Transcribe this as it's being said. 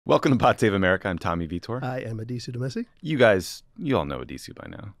Welcome to Pod Save America. I'm Tommy Vietor. I am Addisu Demissie. You all know Addisu by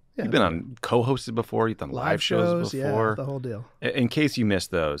now. Yeah, You've been on co-hosted before. You've done live shows before. Yeah, the whole deal. In case you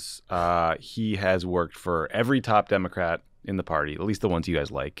missed those, he has worked for every top Democrat in the party, at least the ones you guys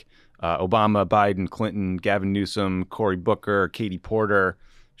like. Obama, Biden, Clinton, Gavin Newsom, Cory Booker, Katie Porter.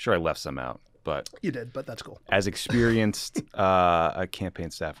 Sure, I left some out, but you did, but that's cool. As experienced a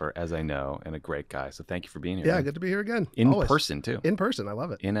campaign staffer as I know, and a great guy. So thank you for being here. Yeah, man. good to be here again. In Always. person too. In person, I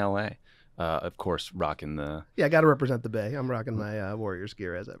love it. In LA. Of course, rocking the... Yeah, I got to represent the Bay. I'm rocking my Warriors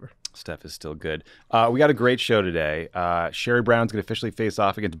gear as ever. Stuff is still good. We got a great show today. Sherrod Brown's going to officially face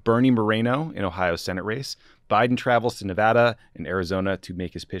off against Bernie Moreno in Ohio's Senate race. Biden travels to Nevada and Arizona to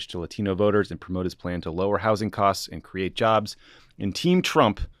make his pitch to Latino voters and promote his plan to lower housing costs and create jobs. And Team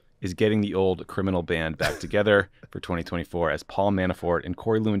Trump is getting the old criminal band back together for 2024 as Paul Manafort and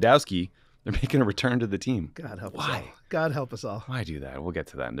Corey Lewandowski, they're making a return to the team. God help us all. God help us all. Why do that? We'll get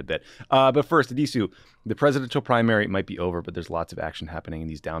to that in a bit. But first, Addisu, the presidential primary might be over, but there's lots of action happening in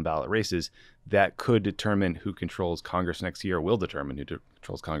these down ballot races that could determine who controls Congress next year, will determine who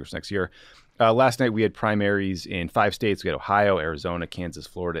controls Congress next year. Last night, we had primaries in 5 states. We had Ohio, Arizona, Kansas,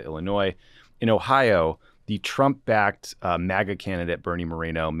 Florida, Illinois. In Ohio, the Trump-backed MAGA candidate Bernie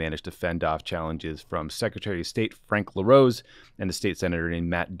Moreno managed to fend off challenges from Secretary of State Frank LaRose and the state senator named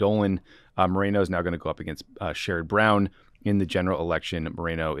Matt Dolan. Moreno is now going to go up against Sherrod Brown in the general election.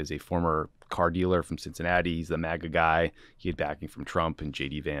 Moreno is a former car dealer from Cincinnati. He's the MAGA guy. He had backing from Trump and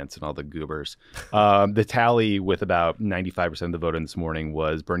J.D. Vance and all the goobers. The tally with about 95% of the vote in this morning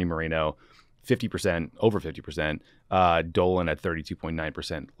was Bernie Moreno 50%, over 50%, Dolan at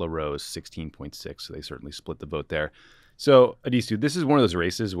 32.9%, LaRose 16.6%. So they certainly split the vote there. So, Addisu, this is one of those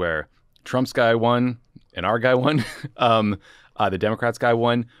races where Trump's guy won and our guy won. The Democrats guy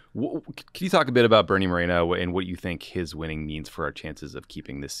won. Can you talk a bit about Bernie Moreno and what you think his winning means for our chances of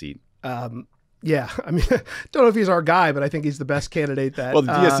keeping this seat? Yeah, I mean, don't know if he's our guy, but I think he's the best candidate that... Well,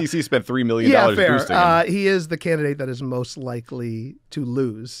 the DSCC spent $3 million boosting him. He is the candidate that is most likely to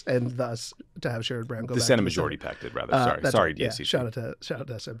lose, and thus to have Sherrod Brown go back. The Senate majority pack did, rather. Sorry, DSCC. Yeah, shout out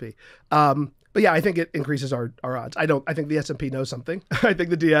to SMP. But yeah, I think it increases our odds. I think the SMP knows something. I think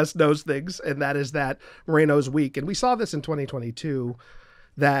the DS knows things, and that is that Moreno's weak. And we saw this in 2022,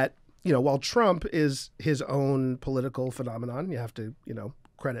 that, while Trump is his own political phenomenon, you have to,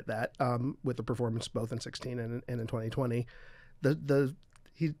 credit that with the performance both in 2016 and in 2020.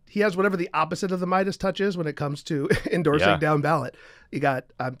 He has whatever the opposite of the Midas touch is when it comes to endorsing down ballot. You got,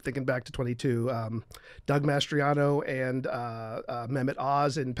 I'm thinking back to 22, Doug Mastriano and Mehmet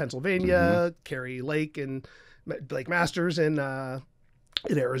Oz in Pennsylvania, Carrie Lake and Blake Masters in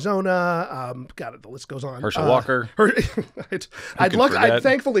Arizona. The list goes on. Herschel Walker. I'd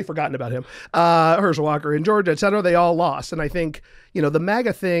thankfully forgotten about him. Herschel Walker in Georgia, et cetera. They all lost. And I think, the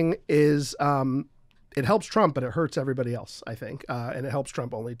MAGA thing is, it helps Trump, but it hurts everybody else, I think. And it helps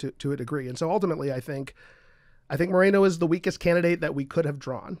Trump only to a degree. And so ultimately, I think Moreno is the weakest candidate that we could have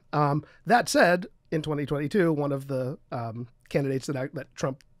drawn. That said, in 2022, one of the candidates that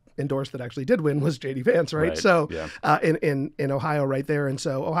Trump endorsed that actually did win was J.D. Vance, right? So in Ohio right there. And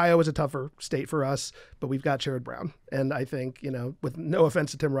so Ohio is a tougher state for us, but we've got Sherrod Brown. And I think, with no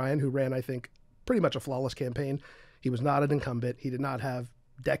offense to Tim Ryan, who ran, I think, pretty much a flawless campaign, he was not an incumbent. He did not have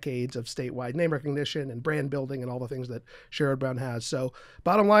decades of statewide name recognition and brand building and all the things that Sherrod Brown has. So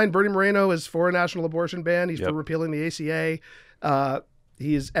bottom line, Bernie Moreno is for a national abortion ban. He's for repealing the ACA.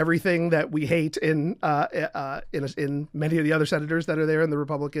 He is everything that we hate in many of the other senators that are there in the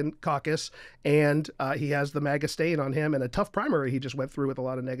Republican caucus. And he has the MAGA stain on him and a tough primary he just went through with a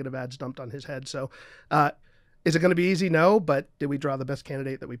lot of negative ads dumped on his head. So is it going to be easy? No. But did we draw the best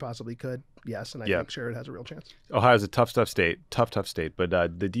candidate that we possibly could? Yes. And I think Sherrod has a real chance. Ohio's a tough state. Tough state. But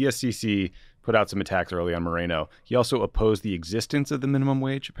the DSCC put out some attacks early on Moreno. He also opposed the existence of the minimum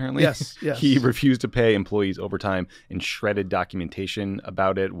wage, apparently. Yes. He refused to pay employees overtime and shredded documentation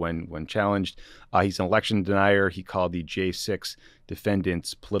about it when challenged. He's an election denier. He called the J6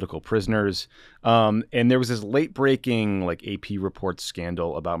 defendants political prisoners. And there was this late-breaking AP Reports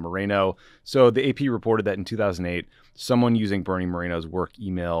scandal about Moreno. So the AP reported that in 2008, someone using Bernie Moreno's work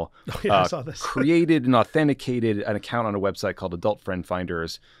email I saw this. created and authenticated an account on a website called Adult Friend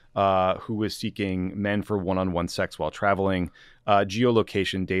Finders, who was seeking men for one-on-one sex while traveling.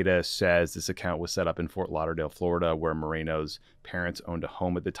 Geolocation data says this account was set up in Fort Lauderdale, Florida, where Moreno's parents owned a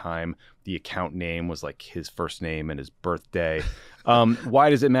home at the time. The account name was his first name and his birthday. Why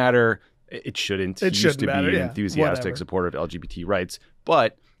does it matter? It shouldn't. It shouldn't matter. He used to be an enthusiastic supporter of LGBT rights,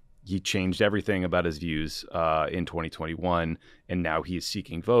 but he changed everything about his views in 2021, and now he is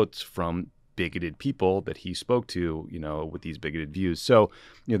seeking votes from bigoted people that he spoke to, with these bigoted views. So,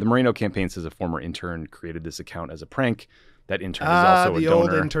 the Moreno campaign says a former intern created this account as a prank. That intern is also a donor. The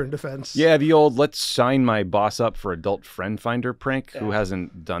old intern defense. Yeah, the old let's sign my boss up for adult friend finder prank. Who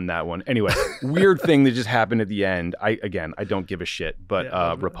hasn't done that one? Anyway, weird thing that just happened at the end. I don't give a shit,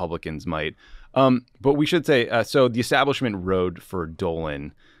 but Republicans might. But we should say, so the establishment rode for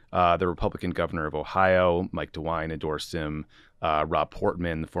Dolan. The Republican governor of Ohio, Mike DeWine, endorsed him. Rob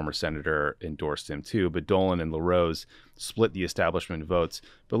Portman, the former senator, endorsed him too. But Dolan and LaRose split the establishment votes.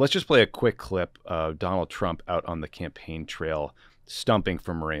 But let's just play a quick clip of Donald Trump out on the campaign trail, stumping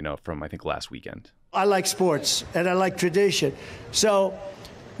for Moreno from, I think, last weekend. I like sports and I like tradition. So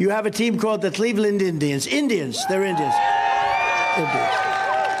you have a team called the Cleveland Indians. Indians, they're Indians.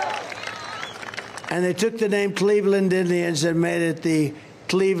 And they took the name Cleveland Indians and made it the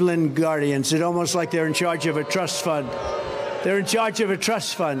Cleveland Guardians. It's almost like they're in charge of a trust fund. They're in charge of a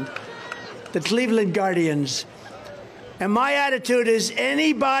trust fund, the Cleveland Guardians. And my attitude is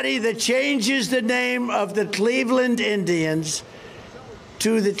anybody that changes the name of the Cleveland Indians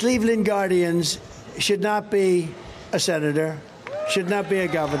to the Cleveland Guardians should not be a senator, should not be a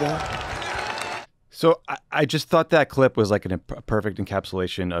governor. So I just thought that clip was like a perfect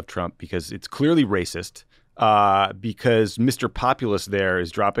encapsulation of Trump because it's clearly racist. Because Mr. Populist there is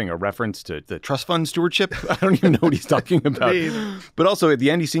dropping a reference to the trust fund stewardship. I don't even know what he's talking about. But also at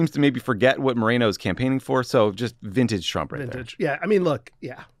the end, he seems to maybe forget what Moreno is campaigning for. So just vintage Trump right there. Yeah. I mean, look,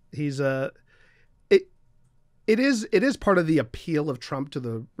 he's it is part of the appeal of Trump to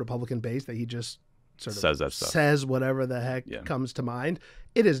the Republican base that he just sort of says whatever the heck comes to mind.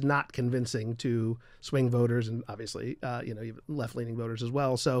 It is not convincing to swing voters and obviously, left-leaning voters as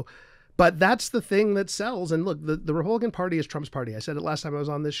well. So, but that's the thing that sells. And look, the Republican Party is Trump's party. I said it last time I was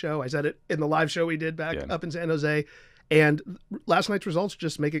on this show. I said it in the live show we did back up in San Jose. And last night's results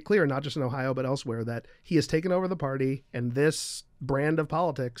just make it clear, not just in Ohio, but elsewhere, that he has taken over the party. And this brand of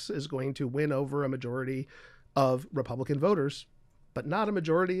politics is going to win over a majority of Republican voters, but not a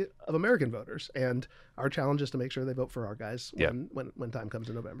majority of American voters. And our challenge is to make sure they vote for our guys when time comes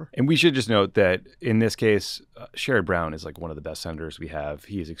in November. And we should just note that in this case, Sherrod Brown is like one of the best senators we have.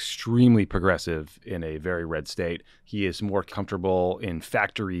 He is extremely progressive in a very red state. He is more comfortable in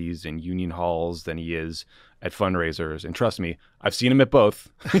factories and union halls than he is at fundraisers. And trust me, I've seen him at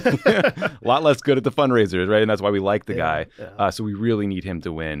both. A lot less good at the fundraisers, right? And that's why we like the guy. Yeah. So we really need him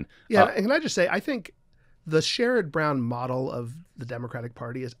to win. Yeah, and can I just say, I think the Sherrod Brown model of the Democratic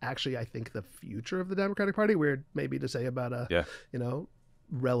Party is actually, I think, the future of the Democratic Party. Weird maybe to say about a,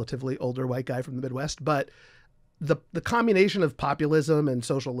 relatively older white guy from the Midwest, but the combination of populism and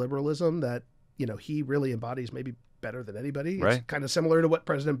social liberalism that, he really embodies maybe better than anybody. Right. It's kind of similar to what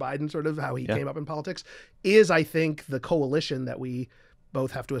President Biden sort of how he came up in politics is, I think, the coalition that we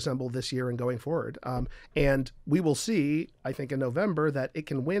both have to assemble this year and going forward. And we will see, I think, in November that it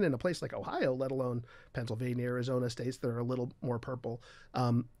can win in a place like Ohio, let alone Pennsylvania, Arizona, states that are a little more purple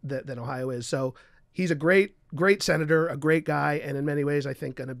than Ohio is. So he's a great senator, a great guy, and in many ways, I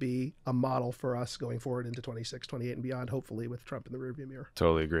think, going to be a model for us going forward into 26, 28, and beyond, hopefully with Trump in the rearview mirror.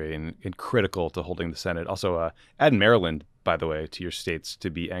 Totally agree, and critical to holding the Senate. Also, add Maryland, by the way, to your states to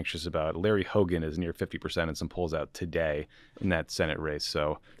be anxious about. Larry Hogan is near 50% in some polls out today in that Senate race.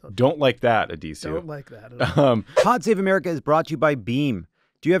 So don't like that, Addisu. Don't like that at all. Pod Save America is brought to you by Beam.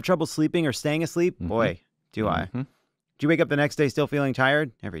 Do you have trouble sleeping or staying asleep? Mm-hmm. Boy, do I. Do you wake up the next day still feeling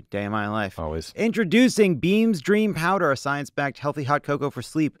tired? Every day of my life. Always. Introducing Beam's Dream Powder, a science-backed healthy hot cocoa for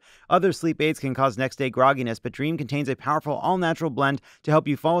sleep. Other sleep aids can cause next-day grogginess, but Dream contains a powerful all-natural blend to help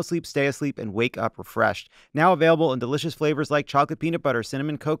you fall asleep, stay asleep, and wake up refreshed. Now available in delicious flavors like chocolate peanut butter,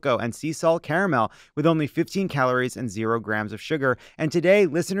 cinnamon cocoa, and sea salt caramel with only 15 calories and 0 grams of sugar. And today,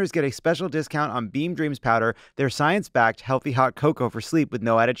 listeners get a special discount on Beam Dreams Powder, their science-backed healthy hot cocoa for sleep with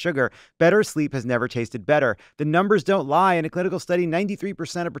no added sugar. Better sleep has never tasted better. The numbers don't lie. In a clinical study,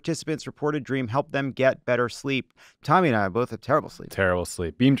 93% of participants reported Dream helped them get better sleep. Tommy and I both have terrible sleep. Terrible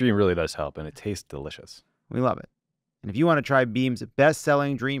sleep. Beam Dream really does help, and it tastes delicious. We love it. And if you want to try Beam's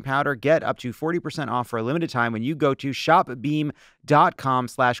best-selling Dream Powder, get up to 40% off for a limited time when you go to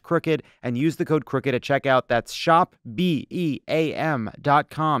shopbeam.com/crooked and use the code crooked at checkout. That's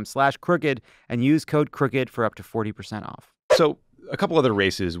shopbeam.com/crooked and use code crooked for up to 40% off. So a couple other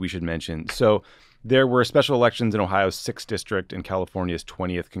races we should mention. So there were special elections in Ohio's 6th district and California's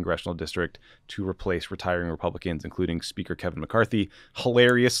 20th congressional district to replace retiring Republicans, including Speaker Kevin McCarthy.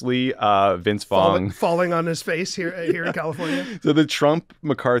 Hilariously, Vince Vaughn falling on his face here in California. So the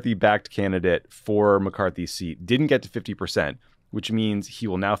Trump-McCarthy-backed candidate for McCarthy's seat didn't get to 50%. which means he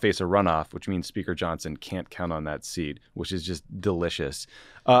will now face a runoff, which means Speaker Johnson can't count on that seat, which is just delicious.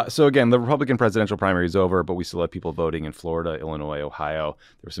 So again, the Republican presidential primary is over, but we still have people voting in Florida, Illinois, Ohio.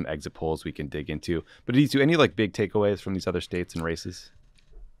 There were some exit polls we can dig into. But Addisu, any like big takeaways from these other states and races?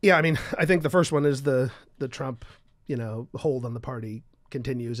 Yeah, I mean, I think the first one is the Trump, hold on the party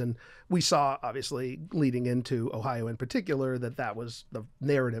continues. And we saw, obviously, leading into Ohio in particular, that was the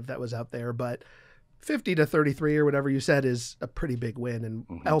narrative that was out there. But 50 to 33 or whatever you said is a pretty big win. And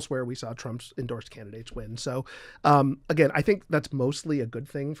elsewhere, we saw Trump's endorsed candidates win. So, again, I think that's mostly a good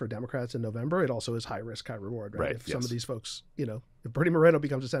thing for Democrats in November. It also is high risk, high reward, right? If some of these folks, if Bernie Moreno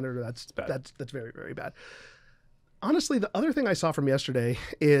becomes a senator, that's very, very bad. Honestly, the other thing I saw from yesterday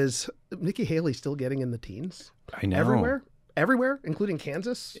is Nikki Haley still getting in the teens. I know. Everywhere, including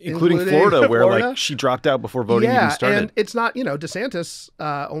Kansas. Including Florida, where like she dropped out before voting even started. And it's not, DeSantis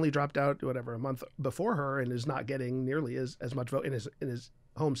only dropped out, a month before her and is not getting nearly as much vote in his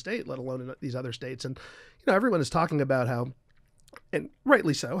home state, let alone in these other states. And, everyone is talking about how, and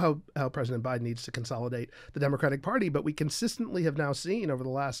rightly so, how President Biden needs to consolidate the Democratic Party. But we consistently have now seen over the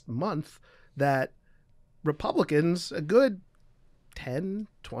last month that Republicans, a good 10,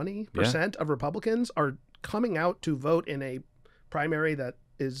 20% of Republicans are coming out to vote in a primary that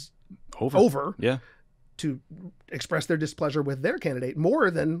is over to express their displeasure with their candidate more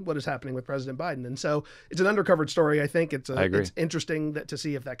than what is happening with President Biden. And so it's an undercovered story. I think it's interesting to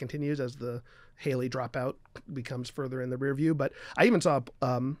see if that continues as the Haley dropout becomes further in the rear view. But I even saw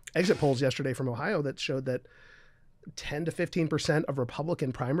exit polls yesterday from Ohio that showed that 10 to 15% of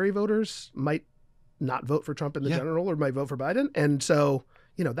Republican primary voters might not vote for Trump in the general or might vote for Biden. And so,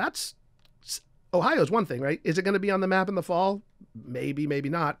 that's Ohio's one thing, right? Is it going to be on the map in the fall? Maybe, maybe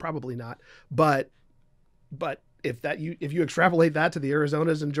not, probably not. But if you extrapolate that to the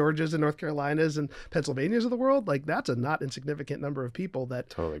Arizonas and Georgias and North Carolinas and Pennsylvanias of the world, like that's a not insignificant number of people that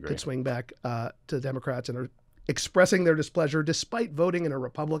could swing back to Democrats and are expressing their displeasure despite voting in a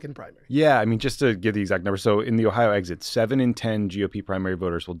Republican primary. Yeah, I mean, just to give the exact number. So in the Ohio exit, 7 in 10 GOP primary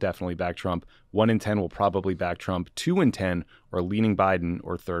voters will definitely back Trump. 1 in 10 will probably back Trump. 2 in 10 are leaning Biden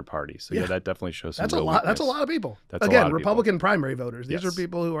or third party. So yeah, that definitely shows some real weakness. That's a lot of people. That's again, a lot of Republican people. Primary voters. These are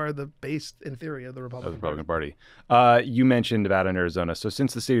people who are the base, in theory, of the Republican Party. You mentioned Nevada and Arizona. So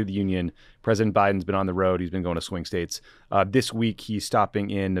since the State of the Union, President Biden's been on the road. He's been going to swing states. This week, he's stopping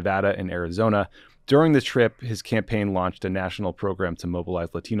in Nevada and Arizona. During the trip, his campaign launched a national program to mobilize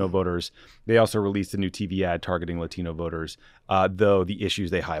Latino voters. They also released a new TV ad targeting Latino voters, though the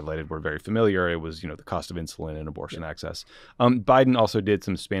issues they highlighted were very familiar. It was, the cost of insulin and abortion access. Biden also did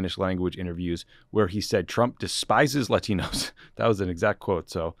some Spanish language interviews where he said Trump despises Latinos. That was an exact quote,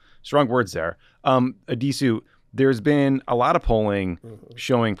 so strong words there. Addisu, there's been a lot of polling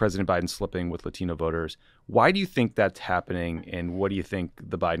showing President Biden slipping with Latino voters. Why do you think that's happening, and what do you think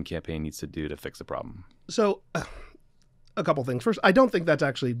the Biden campaign needs to do to fix the problem? So a couple things. First, I don't think that's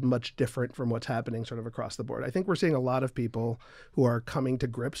actually much different from what's happening sort of across the board. I think we're seeing a lot of people who are coming to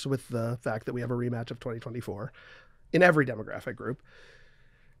grips with the fact that we have a rematch of 2024 in every demographic group.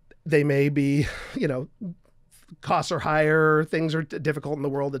 They may be, costs are higher, things are difficult in the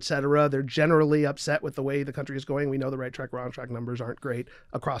world, et cetera. They're generally upset with the way the country is going. We know the right track, wrong track numbers aren't great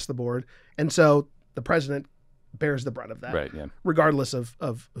across the board. And so the president bears the brunt of that, regardless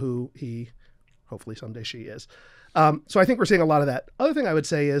of who he, hopefully someday she is. So I think we're seeing a lot of that. Other thing I would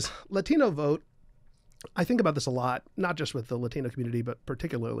say is Latino vote. I think about this a lot, not just with the Latino community, but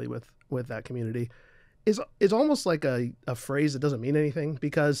particularly with that community, is almost like a phrase that doesn't mean anything,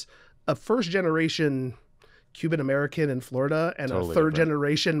 because a first generation Cuban American in Florida and a third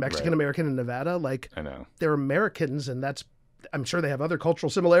generation Mexican American in Nevada, like I know they're Americans, and I'm sure they have other cultural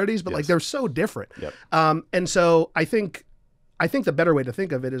similarities, but like they're so different. Yep. And so I think the better way to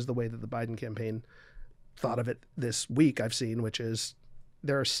think of it is the way that the Biden campaign thought of it this week, I've seen, which is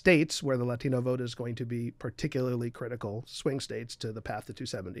there are states where the Latino vote is going to be particularly critical, swing states to the path to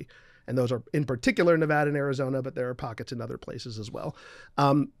 270. And those are in particular Nevada and Arizona, but there are pockets in other places as well.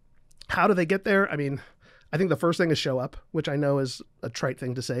 How do they get there? I mean, I think the first thing is show up, which I know is a trite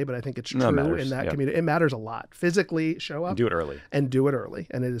thing to say, but I think it's true in that community. It matters a lot. Physically show up. Do it early. And do it early.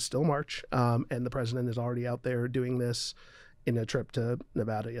 And it is still March. And the president is already out there doing this in a trip to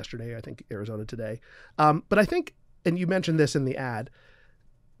Nevada yesterday, I think Arizona today. But I think, and you mentioned this in the ad,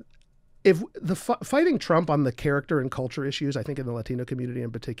 if the fighting Trump on the character and culture issues, I think in the Latino community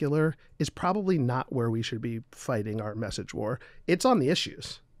in particular, is probably not where we should be fighting our message war. It's on the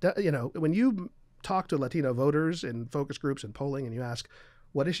issues. When you talk to Latino voters in focus groups and polling and you ask,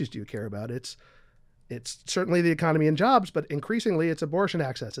 what issues do you care about? It's certainly the economy and jobs, but increasingly it's abortion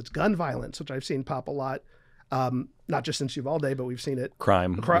access. It's gun violence, which I've seen pop a lot. not just since Uvalde, but we've seen it.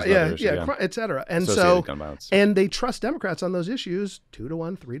 Crime, et cetera. And so, and they trust Democrats on those issues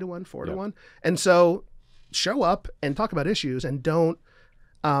 2-1, 3-1, 4-1. And so show up and talk about issues and don't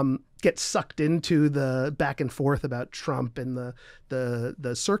get sucked into the back and forth about Trump and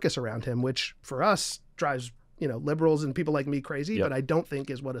the circus around him, which for us drives liberals and people like me crazy, but I don't think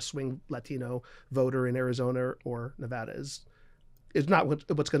is what a swing Latino voter in Arizona or Nevada is not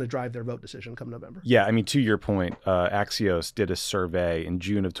what's going to drive their vote decision come November. Yeah, I mean, to your point, Axios did a survey in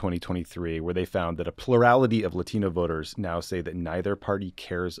June of 2023 where they found that a plurality of Latino voters now say that neither party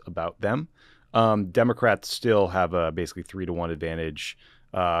cares about them. Democrats still have a basically 3-1 advantage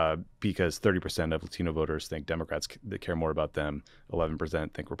because 30% of Latino voters think Democrats care more about them,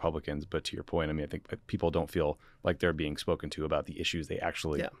 11% think Republicans. But to your point, I mean, I think people don't feel like they're being spoken to about the issues they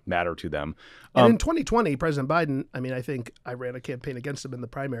actually matter to them. And in 2020, President Biden, I mean, I think I ran a campaign against him in the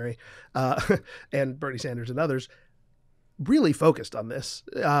primary, and Bernie Sanders and others really focused on this.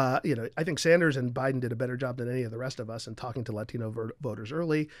 I think Sanders and Biden did a better job than any of the rest of us in talking to Latino voters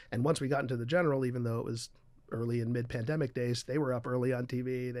early. And once we got into the general, even though it was early and mid-pandemic days, they were up early on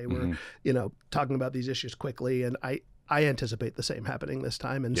TV. They were, talking about these issues quickly. And I anticipate the same happening this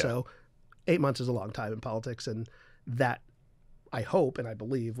time. And so 8 months is a long time in politics. And that, I hope and I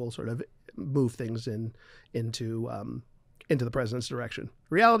believe, will sort of move things into the president's direction.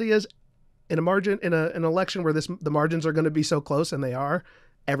 Reality is, in an election where the margins are going to be so close, and they are,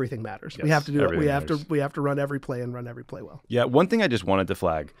 everything matters. Yes, we have to do it. We have to run every play and run every play well. Yeah. One thing I just wanted to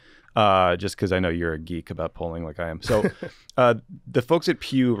flag, just because I know you're a geek about polling like I am. So the folks at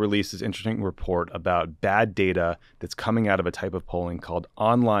Pew released this interesting report about bad data that's coming out of a type of polling called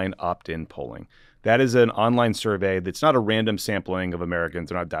online opt-in polling. That is an online survey that's not a random sampling of Americans.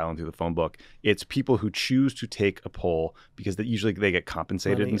 They're not dialing through the phone book. It's people who choose to take a poll because usually they get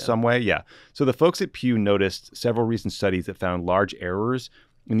compensated in some way. Yeah. So the folks at Pew noticed several recent studies that found large errors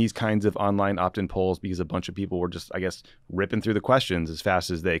in these kinds of online opt-in polls because a bunch of people were just, I guess, ripping through the questions as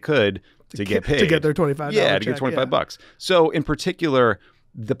fast as they could to get paid. To get their $25 Yeah, to get $25. So in particular,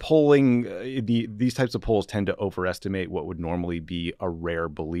 the polling, these types of polls tend to overestimate what would normally be a rare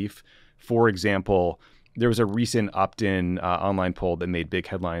belief. For example, there was a recent opt-in online poll that made big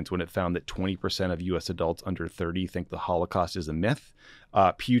headlines when it found that 20% of U.S. adults under 30 think the Holocaust is a myth.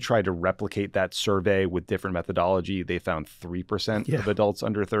 Pew tried to replicate that survey with different methodology. They found 3% of adults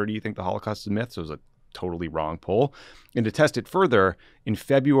under 30 think the Holocaust is a myth. So it was a totally wrong poll. And to test it further, in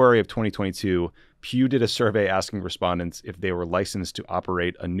February of 2022, Pew did a survey asking respondents if they were licensed to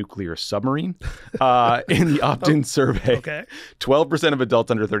operate a nuclear submarine. In the opt-in survey, 12% of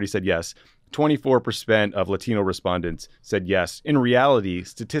adults under 30 said yes. 24% of Latino respondents said yes. In reality,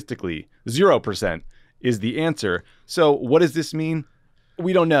 statistically, 0% is the answer. So what does this mean?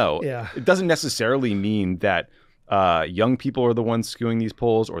 We don't know. Yeah. It doesn't necessarily mean that young people are the ones skewing these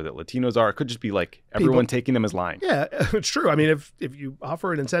polls or that Latinos are. It could just be like everyone taking them as lying. Yeah, it's true. I mean, if you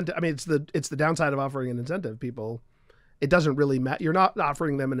offer an incentive, I mean, it's the downside of offering an incentive. People, it doesn't really matter. You're not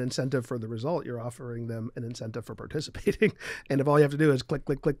offering them an incentive for the result. You're offering them an incentive for participating. And if all you have to do is click,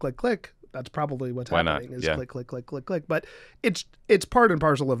 click, click, click, click, that's probably what's happening. Is click, click, click, click, click. But it's part and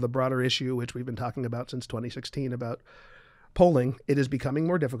parcel of the broader issue, which we've been talking about since 2016 about polling. It is becoming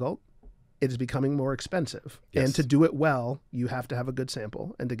more difficult. It is becoming more expensive. Yes. And to do it well, you have to have a good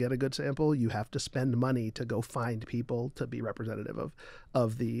sample. And to get a good sample, you have to spend money to go find people to be representative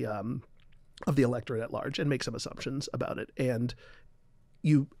of the electorate at large and make some assumptions about it. And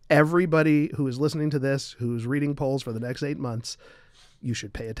everybody who is listening to this, who's reading polls for the next 8 months, you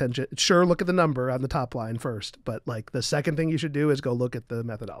should pay attention. Sure, look at the number on the top line first, but like the second thing you should do is go look at the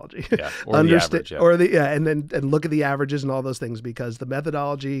methodology. Yeah, or the average. Yeah. And look at the averages and all those things, because the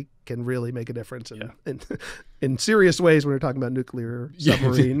methodology can really make a difference in serious ways when we're talking about nuclear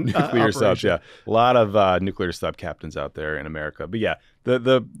submarine nuclear subs. Yeah, a lot of nuclear sub captains out there in America. But yeah,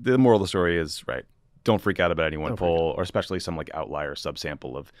 the moral of the story is right. Don't freak out about any one poll, or especially some like outlier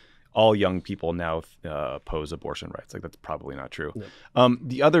subsample of all young people now oppose abortion rights. Like, that's probably not true. No.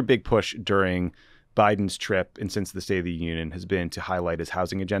 The other big push during Biden's trip and since the State of the Union has been to highlight his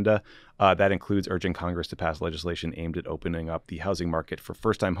housing agenda. That includes urging Congress to pass legislation aimed at opening up the housing market for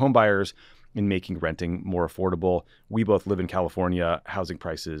first-time homebuyers and making renting more affordable. We both live in California. Housing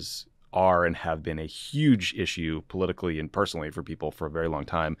prices are and have been a huge issue politically and personally for people for a very long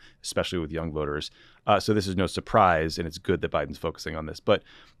time, especially with young voters. So this is no surprise, and it's good that Biden's focusing on this. But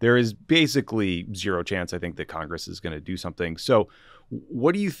there is basically zero chance, I think, that Congress is going to do something. So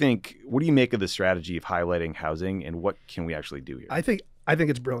what do you think? What do you make of the strategy of highlighting housing, and what can we actually do here? I think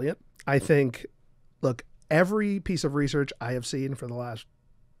it's brilliant. I think, look, every piece of research I have seen for the last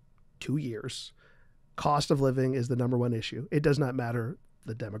 2 years cost of living is the number one issue. It does not matter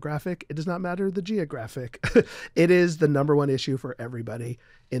the demographic. It does not matter the geographic. It is the number one issue for everybody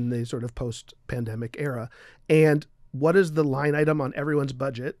in the sort of post-pandemic era. And what is the line item on everyone's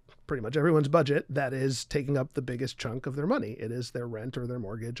budget, pretty much everyone's budget, that is taking up the biggest chunk of their money? It is their rent or their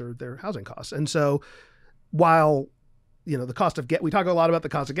mortgage or their housing costs. And so while, you know, the cost of we talk a lot about the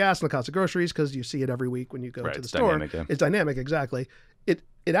cost of gas and the cost of groceries because you see it every week when you go to the store. Dynamic, yeah. It's dynamic, exactly.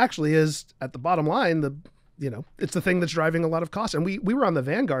 It actually is, at the bottom line, it's the thing that's driving a lot of costs. And we were on the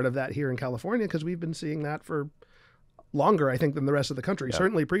vanguard of that here in California because we've been seeing that for longer, I think, than the rest of the country,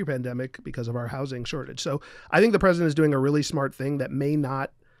 certainly pre-pandemic because of our housing shortage. So I think the president is doing a really smart thing that may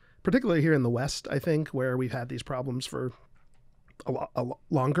not, particularly here in the West, I think, where we've had these problems for a lot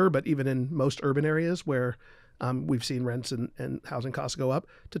longer, but even in most urban areas where we've seen rents and housing costs go up,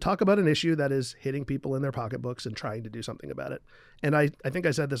 to talk about an issue that is hitting people in their pocketbooks and trying to do something about it. And I think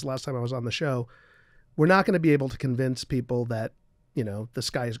I said this last time I was on the show, we're not going to be able to convince people that, you know, the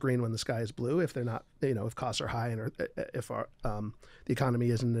sky is green when the sky is blue if they're not, you know, if costs are high and if the economy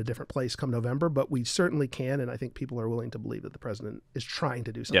is in a different place come November. But we certainly can, and I think people are willing to believe that the president is trying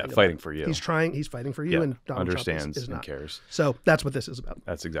to do something. Yeah, fighting for you. He's fighting for you, and Donald understands Trump is not. And cares. So that's what this is about.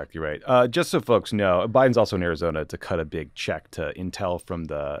 That's exactly right. Just so folks know, Biden's also in Arizona to cut a big check to Intel from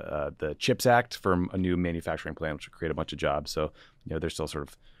the CHIPS Act for a new manufacturing plant, which will create a bunch of jobs. So, you know, they're still sort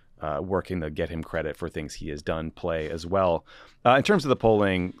of working to get him credit for things he has done play as well. In terms of the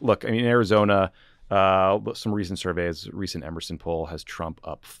polling, look, I mean, in Arizona, some recent surveys, recent Emerson poll has Trump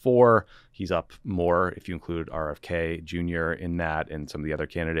up 4. He's up more if you include RFK Jr. in that and some of the other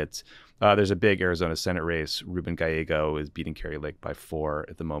candidates. There's a big Arizona Senate race. Ruben Gallego is beating Kerry Lake by 4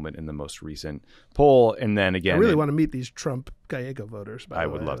 at the moment in the most recent poll. And then again, I really want to meet these Trump Gallego voters. I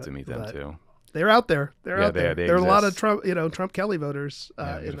would love to meet them too. They're out there. They're out there. There are a lot of Trump, Trump Kelly voters. We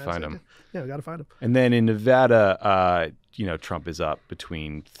got to find them. Yeah, we got to find them. And then in Nevada, Trump is up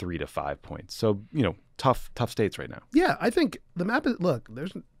between 3 to 5 points. So, tough states right now. Yeah, I think the map is, look,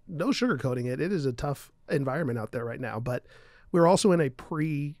 there's no sugarcoating it. It is a tough environment out there right now, but we're also in a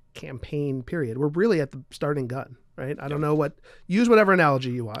pre-campaign period. We're really at the starting gun, right? I don't know use whatever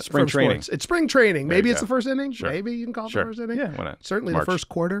analogy you want. Spring training. Sports. It's spring training. Maybe it's the first inning. Sure. Maybe you can call it the first inning. Yeah, why not? Certainly March. The first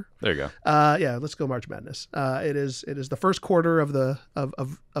quarter. There you go. Yeah, let's go March Madness. It is the first quarter of the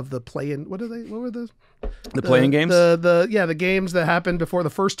play-in. What were the play-in games? The games that happened before the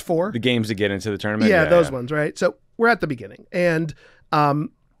first 4. The games to get into the tournament. Yeah, those ones, right? So we're at the beginning. And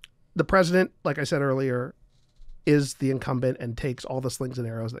the president, like I said earlier, is the incumbent and takes all the slings and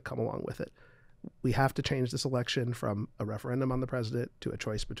arrows that come along with it. We have to change this election from a referendum on the president to a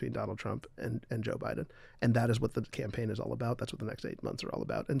choice between Donald Trump and Joe Biden. And that is what the campaign is all about. That's what the next 8 months are all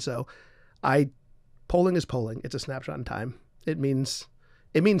about. And so polling is polling. It's a snapshot in time. It means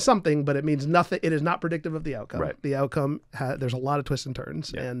something, but it means nothing. It is not predictive of the outcome. Right. The outcome, there's a lot of twists and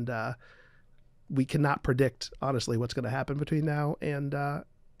turns. Yeah. And we cannot predict, honestly, what's going to happen between now and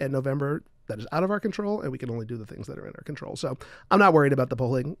November. That is out of our control, and we can only do the things that are in our control. So I'm not worried about the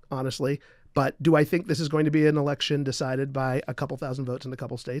polling, honestly. But do I think this is going to be an election decided by a couple thousand votes in a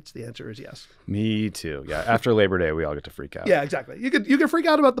couple states? The answer is yes. Me too. Yeah. After Labor Day, we all get to freak out. Yeah, exactly. You can freak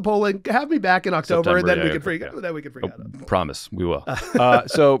out about the polling. Have me back in October, and then we can freak out. Then we can freak out. Promise, we will.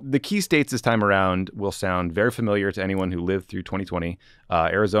 So the key states this time around will sound very familiar to anyone who lived through 2020.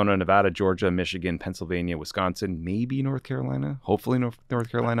 Arizona, Nevada, Georgia, Michigan, Pennsylvania, Wisconsin, maybe North Carolina. Hopefully North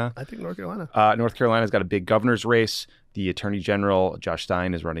Carolina. I think North Carolina. North Carolina's got a big governor's race. The Attorney General, Josh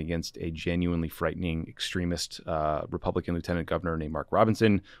Stein, is running against a genuinely frightening extremist Republican Lieutenant Governor named Mark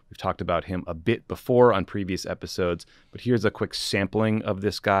Robinson. We've talked about him a bit before on previous episodes, but here's a quick sampling of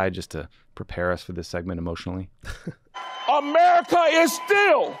this guy just to prepare us for this segment emotionally. America is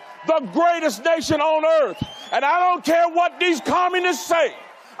still the greatest nation on earth, and I don't care what these communists say.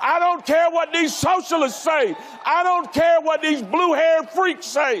 I don't care what these socialists say. I don't care what these blue-haired freaks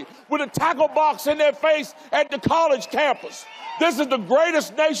say with a tackle box in their face at the college campus. This is the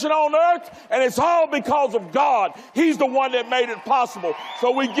greatest nation on earth, and it's all because of God. He's the one that made it possible.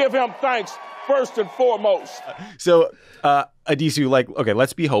 So we give him thanks first and foremost. So, Addisu, okay,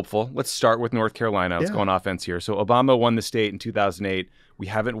 let's be hopeful. Let's start with North Carolina. Let's go on offense here. So Obama won the state in 2008. We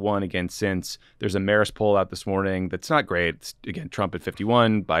haven't won again since. There's a Marist poll out this morning that's not great. It's, again, Trump at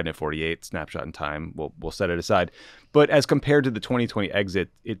 51, Biden at 48, snapshot in time. We'll set it aside. But as compared to the 2020 exit,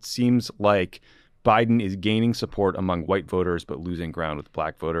 it seems like Biden is gaining support among white voters but losing ground with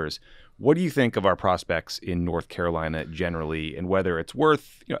black voters. What do you think of our prospects in North Carolina generally, and whether it's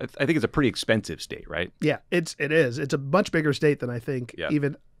worth, I think it's a pretty expensive state, right? Yeah, it is. It's a much bigger state than I think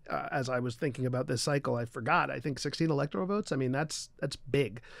even as I was thinking about this cycle, I forgot. I think 16 electoral votes. I mean, that's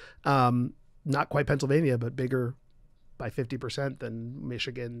big. not quite Pennsylvania, but bigger by 50% than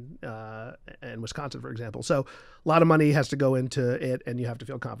Michigan and Wisconsin, for example. So a lot of money has to go into it, and you have to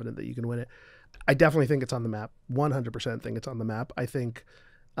feel confident that you can win it. I definitely think it's on the map. 100% think it's on the map. I think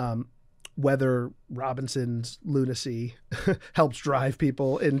whether Robinson's lunacy helps drive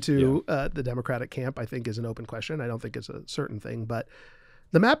people into the Democratic camp, I think is an open question. I don't think it's a certain thing, but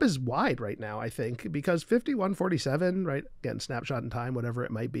the map is wide right now, I think, because 51-47, right? Again, snapshot in time, whatever it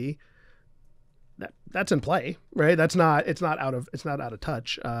might be. That's in play, right? It's not out of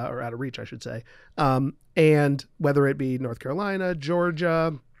touch or out of reach, I should say. And whether it be North Carolina,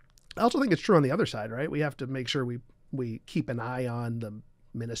 Georgia, I also think it's true on the other side, right? We have to make sure we keep an eye on the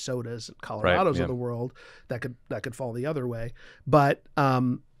Minnesotas and Colorados of the world that could fall the other way. But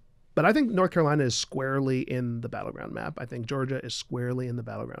I think North Carolina is squarely in the battleground map. I think Georgia is squarely in the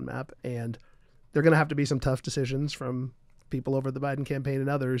battleground map, and there are going to have to be some tough decisions from people over the Biden campaign and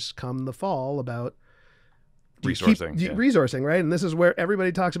others come the fall about resourcing, right? And this is where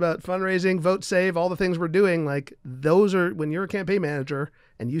everybody talks about fundraising, vote save, all the things we're doing. Like, those are, when you're a campaign manager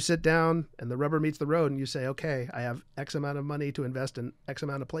and you sit down and the rubber meets the road and you say, okay, I have X amount of money to invest in X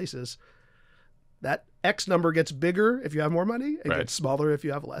amount of places. That X number gets bigger if you have more money. It gets smaller if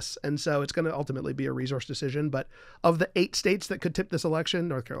you have less. And so it's going to ultimately be a resource decision. But of the 8 states that could tip this election,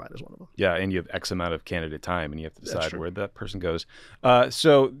 North Carolina is one of them. Yeah, and you have X amount of candidate time, and you have to decide where that person goes.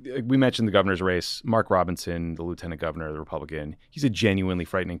 So we mentioned the governor's race. Mark Robinson, the lieutenant governor, the Republican, he's a genuinely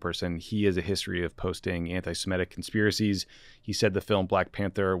frightening person. He has a history of posting anti-Semitic conspiracies. He said the film Black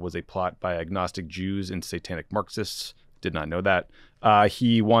Panther was a plot by agnostic Jews and satanic Marxists. Did not know that.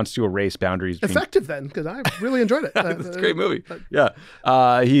 He wants to erase boundaries. Effective then, because I really enjoyed it. It's a great movie.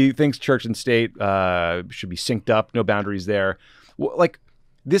 Yeah. He thinks church and state should be synced up. No boundaries there. Well, like,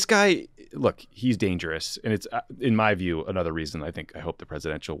 this guy, look, he's dangerous. And it's, in my view, another reason I hope the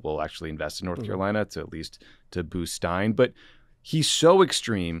presidential will actually invest in North Carolina to at least to boost Stein. But he's so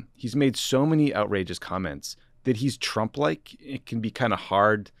extreme. He's made so many outrageous comments that he's Trump-like. It can be kind of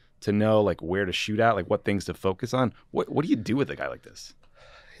hard to know, like, where to shoot at, like what things to focus on. What do you do with a guy like this?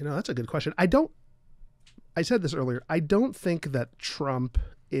 That's a good question. I said this earlier. I don't think that Trump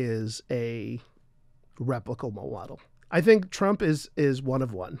is a replicable model. I think Trump is one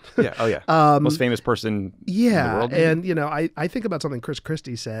of one. Yeah. Oh yeah. Most famous person in the world. And I think about something Chris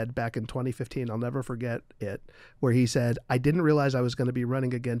Christie said back in 2015. I'll never forget it, where he said, "I didn't realize I was going to be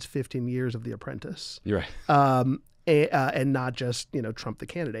running against 15 years of The Apprentice." You're right. And not just, Trump the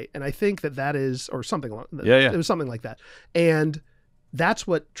candidate. And I think that is, or something along it was something like that. And that's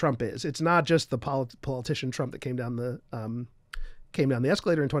what Trump is. It's not just the politician Trump that came down the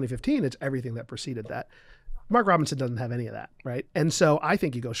escalator in 2015. It's everything that preceded that. Mark Robinson doesn't have any of that, right? And so I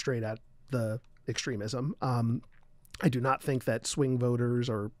think you go straight at the extremism. I do not think that swing voters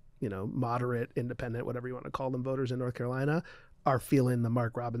or, moderate, independent, whatever you want to call them, voters in North Carolina are feeling the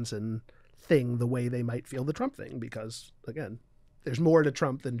Mark Robinson thing the way they might feel the Trump thing, because, again, there's more to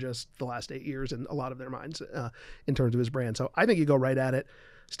Trump than just the last 8 years in a lot of their minds in terms of his brand. So I think you go right at it.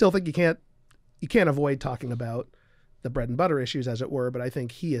 Still think you can't avoid talking about the bread and butter issues, as it were, but I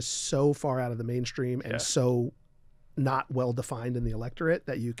think he is so far out of the mainstream and so not well defined in the electorate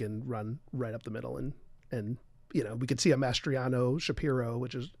that you can run right up the middle and we could see a Mastriano Shapiro,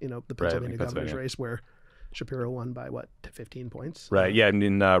 which is the Pennsylvania governor's race, where Shapiro won by 15 points. Right. Yeah.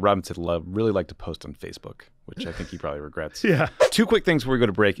 And Robinson really liked to post on Facebook, which I think he probably regrets. Yeah. 2 quick things before we go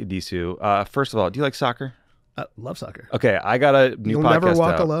to break, Addisu. First of all, do you like soccer? Love soccer. Okay. I got a new You'll podcast never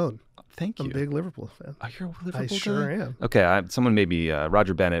walk out. alone. Thank you. I'm a big Liverpool fan. Oh, you're a Liverpool guy? I sure am. Okay. Someone made me,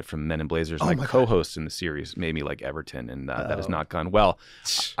 Roger Bennett from Men in Blazers, my co-host in the series, made me like Everton, and that has not gone well.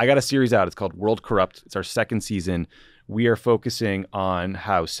 I got a series out. It's called World Corrupt. It's our 2nd season. We are focusing on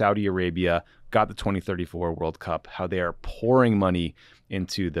how Saudi Arabia got the 2034 World Cup, how they are pouring money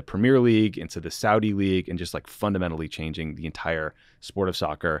into the Premier League, into the Saudi League, and just like fundamentally changing the entire sport of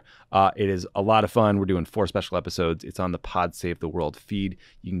soccer. It is a lot of fun. We're doing 4 special episodes. It's on the Pod Save the World feed.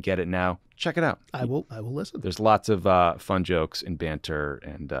 You can get it now. Check it out. I will listen. There's lots of fun jokes and banter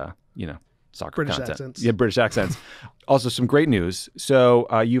and, soccer British content. accents. Yeah, British accents. Also, some great news. So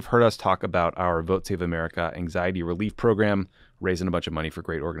you've heard us talk about our Vote Save America anxiety relief program, raising a bunch of money for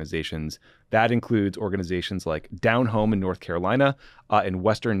great organizations. That includes organizations like Down Home in North Carolina and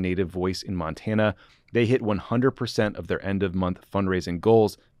Western Native Voice in Montana. They hit 100% of their end-of-month fundraising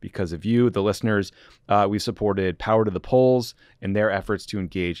goals because of you, the listeners. We supported Power to the Polls in their efforts to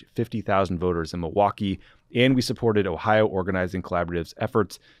engage 50,000 voters in Milwaukee. And we supported Ohio Organizing Collaborative's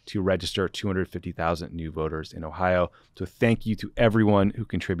efforts to register 250,000 new voters in Ohio. So thank you to everyone who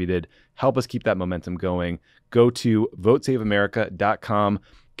contributed. Help us keep that momentum going. Go to votesaveamerica.com.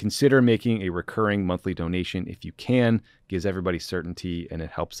 Consider making a recurring monthly donation if you can. Gives everybody certainty, and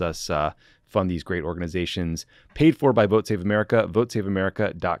it helps us fund these great organizations. Paid for by Vote Save America,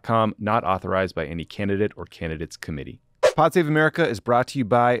 votesaveamerica.com, not authorized by any candidate or candidates committee. Pod Save America is brought to you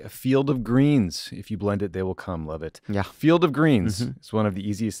by Field of Greens. If you blend it, they will come. Love it. Yeah. Field of Greens is one of the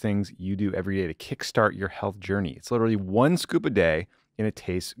easiest things you do every day to kickstart your health journey. It's literally 1 scoop a day, and it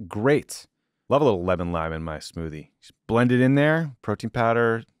tastes great. Love a little lemon lime in my smoothie. Just blend it in there, protein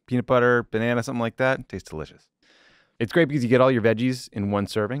powder, peanut butter, banana, something like that. It tastes delicious. It's great because you get all your veggies in one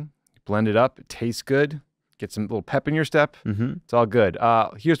serving. You blend it up. It tastes good. Get some little pep in your step. It's all good.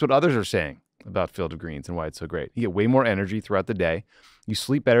 Here's what others are saying about Field of Greens and why it's so great. You get way more energy throughout the day. You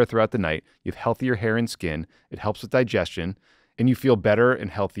sleep better throughout the night. You have healthier hair and skin. It helps with digestion. And you feel better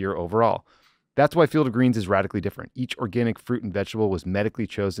and healthier overall. That's why Field of Greens is radically different. Each organic fruit and vegetable was medically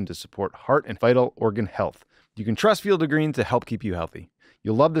chosen to support heart and vital organ health. You can trust Field of Greens to help keep you healthy.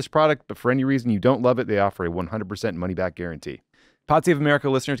 You'll love this product, but for any reason you don't love it, they offer a 100% money-back guarantee. Pod Save America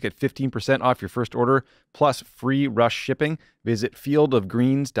listeners get 15% off your first order, plus free rush shipping. Visit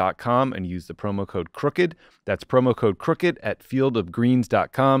fieldofgreens.com and use the promo code CROOKED. That's promo code CROOKED at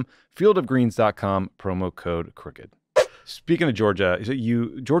fieldofgreens.com. Fieldofgreens.com, promo code CROOKED. Speaking of Georgia,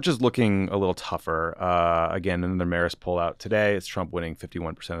 Georgia's looking a little tougher. Again, another Marist poll out today. It's Trump winning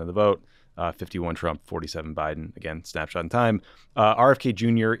 51% of the vote. 51 Trump, 47 Biden. Again, snapshot in time. RFK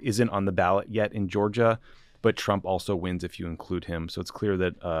Jr. isn't on the ballot yet in Georgia, but Trump also wins if you include him. So it's clear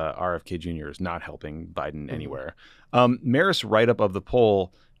that RFK Jr. is not helping Biden anywhere. Marist write-up of the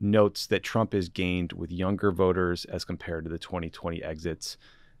poll notes that Trump is gained with younger voters as compared to the 2020 exits.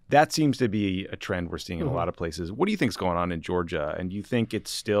 That seems to be a trend we're seeing in a lot of places. What do you think is going on in Georgia? And do you think it's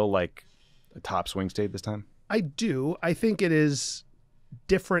still like a top swing state this time? I do. I think it is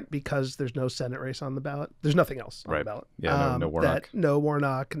different because there's no Senate race on the ballot. There's nothing else on the ballot. Yeah, no Warnock. No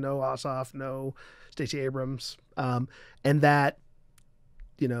Warnock, no Ossoff, no Stacey Abrams. And that,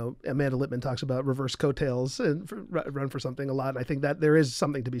 you know, Amanda Littman talks about reverse coattails and run for something a lot. And I think that there is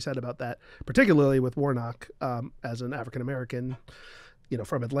something to be said about that, particularly with Warnock as an African-American, you know,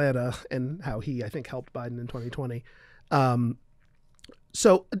 from Atlanta, and how he, I think, helped Biden in 2020. But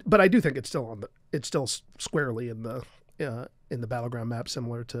I do think it's still squarely in the battleground map,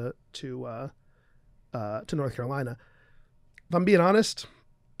 similar to North Carolina. If I'm being honest,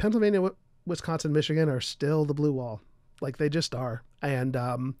 Pennsylvania, Wisconsin, Michigan are still the blue wall, like they just are, and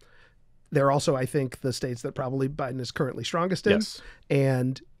they're also, I think, the states that probably Biden is currently strongest in. Yes.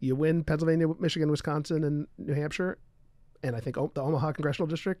 And you win Pennsylvania, Michigan, Wisconsin, and New Hampshire, and I think the Omaha congressional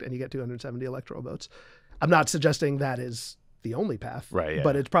district, and you get 270 electoral votes. I'm not suggesting that is the only path, right? Yeah.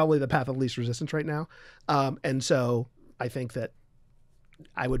 But it's probably the path of least resistance right now. And so I think that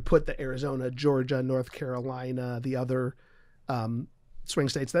I would put the Arizona, Georgia, North Carolina, the other swing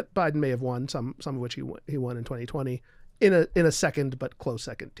states that Biden may have won, some of which he won in 2020, in a second but close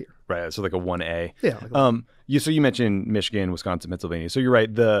second tier. Right. So like a 1A. Yeah. So you mentioned Michigan, Wisconsin, Pennsylvania. So you're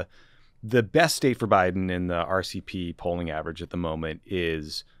right. The best state for Biden in the RCP polling average at the moment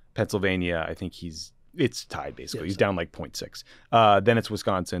is Pennsylvania. I think it's tied basically. He's down like 0.6. Then it's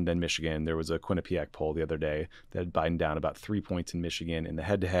Wisconsin, then Michigan. There was a Quinnipiac poll the other day that had Biden down about 3 points in Michigan in the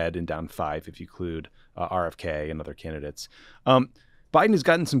head-to-head, and down 5 if you include RFK and other candidates. Biden has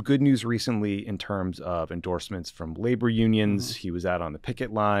gotten some good news recently in terms of endorsements from labor unions. He was out on the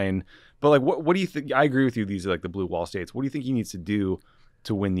picket line. But like, what do you think? I agree with you. These are like the blue wall states. What do you think he needs to do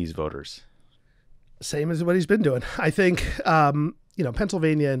to win these voters? Same as what he's been doing. I think,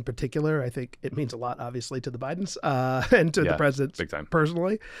 Pennsylvania in particular, I think it means a lot, obviously, to the Bidens and to the president big time.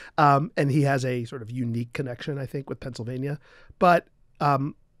 Personally. And he has a sort of unique connection, I think, with Pennsylvania. But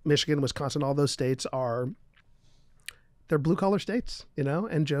Michigan, Wisconsin, all those states they're blue collar states,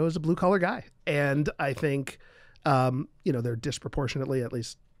 and Joe is a blue collar guy. And I think, they're disproportionately, at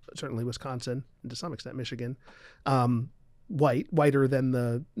least certainly Wisconsin, and to some extent Michigan, whiter than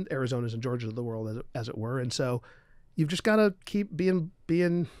the Arizonas and Georgias of the world, as it were. And so you've just got to keep being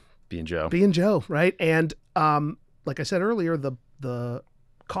Joe, right? And like I said earlier, the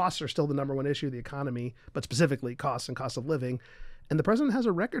costs are still the number one issue, the economy, but specifically costs and cost of living. And the president has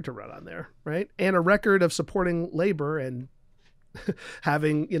a record to run on there, right? And a record of supporting labor and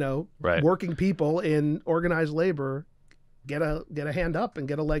having, working people in organized labor get a hand up and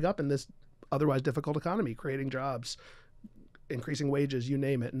get a leg up in this otherwise difficult economy, creating jobs, increasing wages, you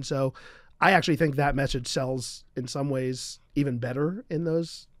name it. And so I actually think that message sells in some ways even better in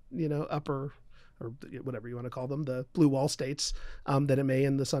those, upper, or whatever you want to call them, the blue wall states, than it may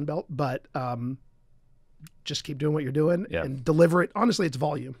in the Sun Belt. But just keep doing what you're doing and deliver it. Honestly, it's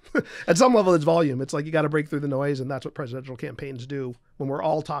volume. At some level, it's volume. It's like you got to break through the noise, and that's what presidential campaigns do. When we're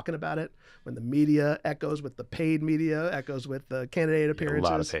all talking about it, when the media echoes with the paid media, echoes with the candidate appearances.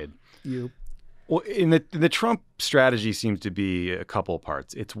 A lot of paid. Well, in the Trump strategy seems to be a couple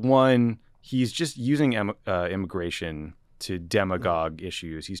parts. It's one, he's just using immigration to demagogue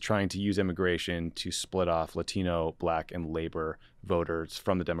issues. He's trying to use immigration to split off Latino, Black, and labor voters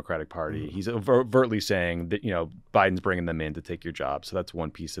from the Democratic Party. He's overtly saying that, Biden's bringing them in to take your job. So that's one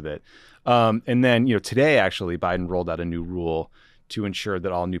piece of it. And then, today, actually, Biden rolled out a new rule to ensure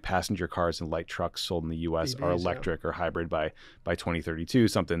that all new passenger cars and light trucks sold in the U.S. are electric or hybrid by 2032,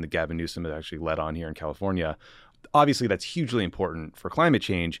 something that Gavin Newsom has actually led on here in California. Obviously, that's hugely important for climate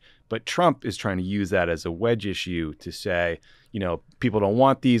change, but Trump is trying to use that as a wedge issue to say, people don't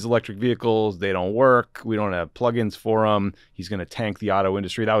want these electric vehicles. They don't work. We don't have plugins for them. He's going to tank the auto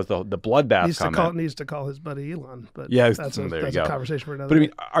industry. That was the bloodbath comment. Needs to call his buddy Elon, but yeah, that's a conversation for another But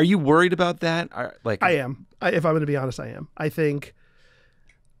day. Are you worried about that? I am. If I'm going to be honest, I am. I think,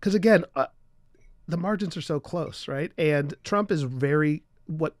 because again, the margins are so close, right? And Trump is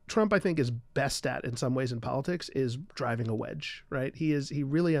what Trump, I think, is best at in some ways in politics is driving a wedge, right? He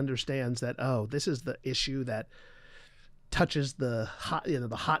really understands that, this is the issue that touches the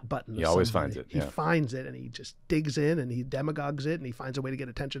hot button. He always finds it. He finds it, and he just digs in and he demagogues it, and he finds a way to get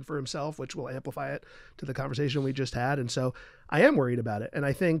attention for himself, which will amplify it to the conversation we just had. And so I am worried about it. And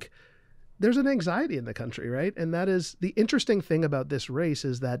I think there's an anxiety in the country, right? And that is the interesting thing about this race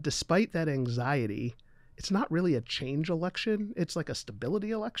is that despite that anxiety, it's not really a change election. It's like a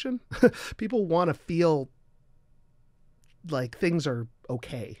stability election. People want to feel like things are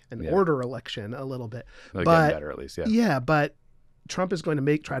okay, an order election a little bit. They're getting better at least, Yeah, but Trump is going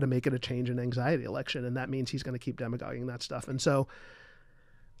to try to make it a change and anxiety election, and that means he's going to keep demagoguing that stuff. And so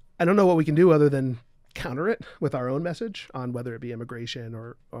I don't know what we can do other than counter it with our own message on whether it be immigration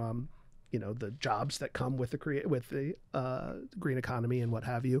or the jobs that come with the green economy and what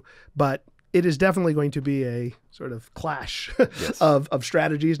have you. But it is definitely going to be a sort of clash of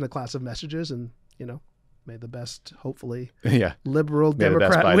strategies and a class of messages, and may the best, hopefully, liberal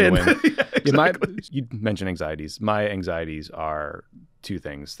Democrat win. Yeah, exactly. You mentioned anxieties. My anxieties are two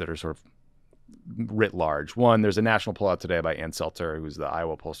things that are sort of writ large. One, there's a national poll out today by Ann Seltzer, who's the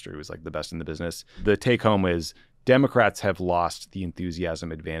Iowa pollster, who's like the best in the business. The take home is Democrats have lost the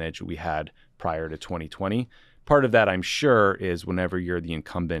enthusiasm advantage we had prior to 2020. Part of that, I'm sure, is whenever you're the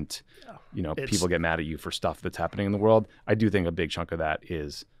incumbent, people get mad at you for stuff that's happening in the world. I do think a big chunk of that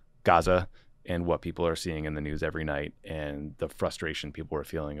is Gaza and what people are seeing in the news every night and the frustration people are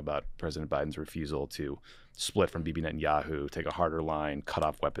feeling about President Biden's refusal to split from Bibi Netanyahu, take a harder line, cut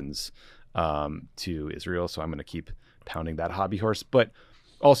off weapons to Israel. So I'm going to keep pounding that hobby horse. But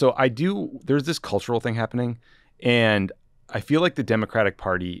also, there's this cultural thing happening, and I feel like the Democratic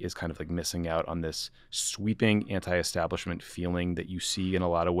Party is kind of like missing out on this sweeping anti-establishment feeling that you see in a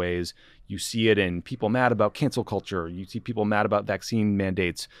lot of ways. You see it in people mad about cancel culture. You see people mad about vaccine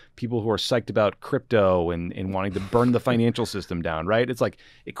mandates, people who are psyched about crypto and wanting to burn the financial system down, right? It's like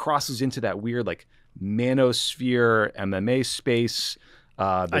it crosses into that weird like manosphere, MMA space,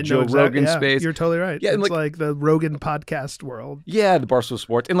 the Joe Rogan space. You're totally right. Yeah, it's like the Rogan podcast world. Yeah, the Barstool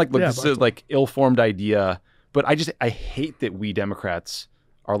Sports. And this is like ill-formed idea. But I hate that we Democrats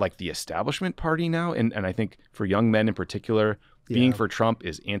are like the establishment party now. And I think for young men in particular, being for Trump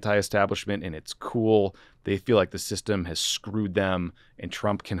is anti-establishment and it's cool. They feel like the system has screwed them and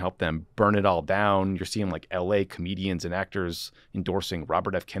Trump can help them burn it all down. You're seeing like LA comedians and actors endorsing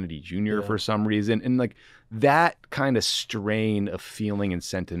Robert F. Kennedy Jr. for some reason. And like that kind of strain of feeling and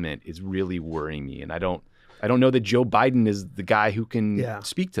sentiment is really worrying me. And I don't know that Joe Biden is the guy who can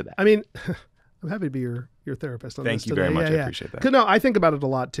speak to that. I mean, I'm happy to be your therapist on this Thank you today. very much. I appreciate that. No, I think about it a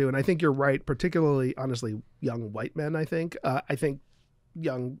lot too. And I think you're right, particularly, honestly, young white men, I think. I think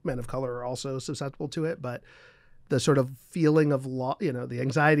young men of color are also susceptible to it. But the sort of feeling of the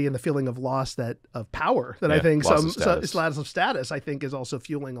anxiety and the feeling of loss of power that I think loss of status, I think is also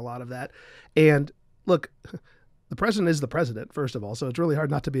fueling a lot of that. And look, the president is the president, first of all. So it's really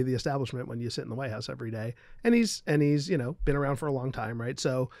hard not to be the establishment when you sit in the White House every day. And he's been around for a long time, right?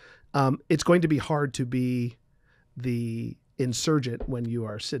 So it's going to be hard to be the insurgent when you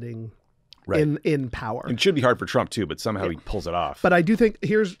are sitting in power. It should be hard for Trump too, but somehow he pulls it off. But I do think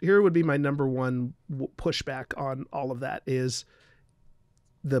here would be my number one pushback on all of that is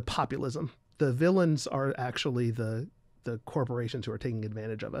the populism. The villains are actually the corporations who are taking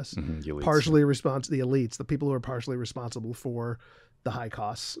advantage of us. Mm-hmm, the elites, the people who are partially responsible for the high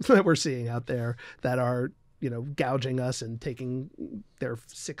costs that we're seeing out there that are gouging us and taking their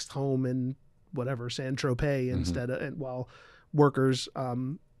sixth home in whatever San Tropez instead of, and while workers, are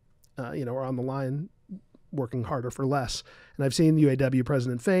on the line working harder for less. And I've seen UAW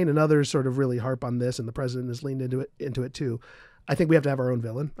President Fain and others sort of really harp on this, and the president has leaned into it too. I think we have to have our own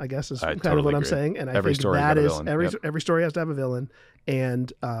villain, I guess, is kind of what I'm saying. And I think that is every story has to have a villain.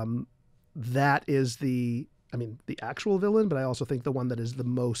 And that is the actual villain, but I also think the one that is the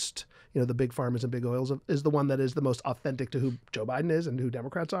most, the big pharmas and big oils is the one that is the most authentic to who Joe Biden is and who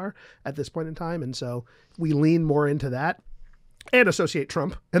Democrats are at this point in time. And so we lean more into that and associate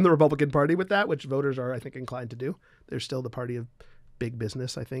Trump and the Republican Party with that, which voters are, I think, inclined to do. They're still the party of big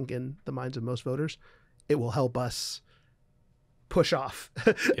business, I think, in the minds of most voters. It will help us push off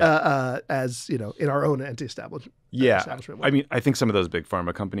as, in our own anti-establishment. I mean, I think some of those big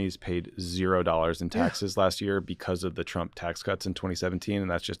pharma companies paid $0 in taxes last year because of the Trump tax cuts in 2017,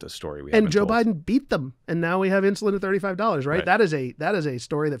 and that's just a story we haven't And Joe told. Biden beat them, and now we have insulin at $35, right? That is a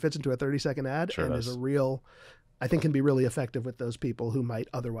story that fits into a 30-second ad and is a real, I think, can be really effective with those people who might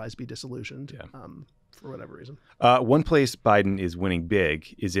otherwise be disillusioned for whatever reason. One place Biden is winning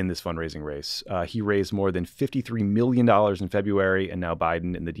big is in this fundraising race. He raised more than $53 million in February, and now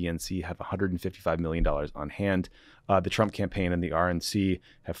Biden and the DNC have $155 million on hand. The Trump campaign and the RNC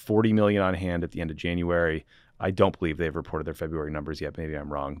have $40 million on hand at the end of January. I don't believe they've reported their February numbers yet. Maybe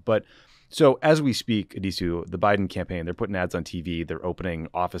I'm wrong. But so as we speak, Addisu, the Biden campaign, they're putting ads on TV. They're opening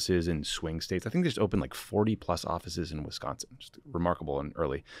offices in swing states. I think they just opened like 40 plus offices in Wisconsin. Just remarkable and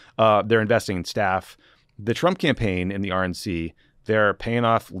early. They're investing in staff. The Trump campaign and the RNC, they're paying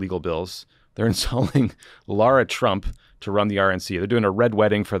off legal bills. They're installing Lara Trump to run the RNC. They're doing a red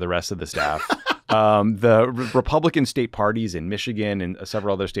wedding for the rest of the staff. The Republican state parties in Michigan and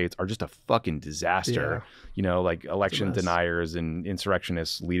several other states are just a fucking disaster. Like election deniers and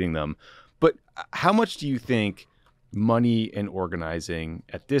insurrectionists leading them. But how much do you think money and organizing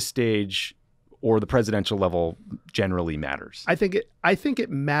at this stage or the presidential level generally matters? I think it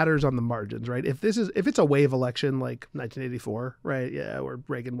matters on the margins, right? If it's a wave election like 1984, right? Yeah, where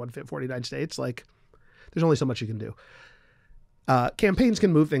Reagan won 49 states, like there's only so much you can do. Campaigns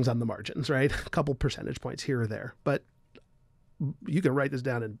can move things on the margins, right? A couple percentage points here or there, but you can write this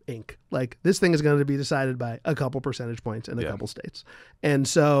down in ink. Like this thing is going to be decided by a couple percentage points in a couple states. And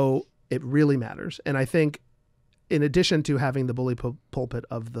so it really matters. And I think in addition to having the bully pulpit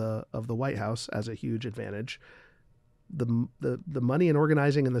of the White House as a huge advantage, the money and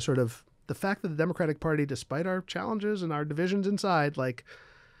organizing and the sort of the fact that the Democratic Party, despite our challenges and our divisions inside, like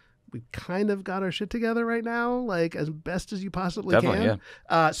we kind of got our shit together right now, like as best as you possibly can.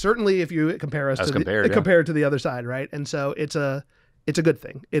 Yeah. Certainly, if you compare us compared to the other side, right? And so it's a good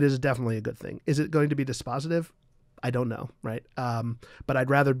thing. It is definitely a good thing. Is it going to be dispositive? I don't know, right? But I'd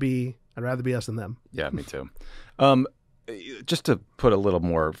rather be us than them. Yeah, me too. Just to put a little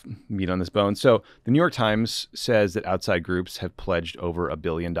more meat on this bone. So the New York Times says that outside groups have pledged over $1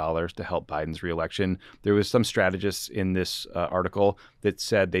 billion to help Biden's reelection. There was some strategists in this article that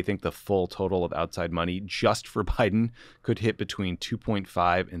said they think the full total of outside money just for Biden could hit between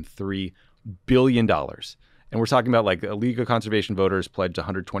 $2.5 and $3 billion. And we're talking about like the League of Conservation Voters pledged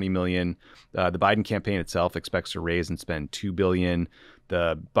 $120 million. The Biden campaign itself expects to raise and spend $2 billion.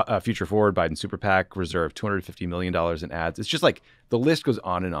 The Future Forward Biden Super PAC reserved $250 million in ads. It's just like the list goes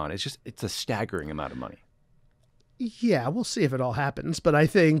on and on. It's a staggering amount of money. Yeah, we'll see if it all happens. But I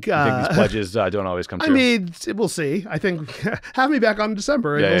think, these pledges don't always come true. I mean, we'll see. I think have me back on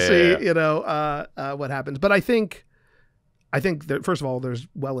December and we'll see, what happens. But I think that, first of all, there's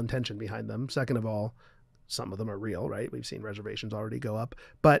well-intention behind them. Second of all, some of them are real, right? We've seen reservations already go up.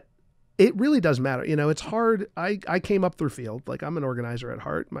 But it really does matter. It's hard. I came up through field. Like I'm an organizer at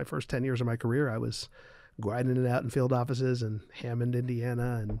heart. My first 10 years of my career, I was grinding it out in field offices in Hammond,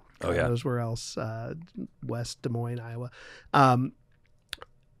 Indiana, and God knows where else, West Des Moines, Iowa.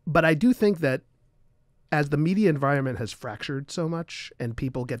 But I do think that as the media environment has fractured so much and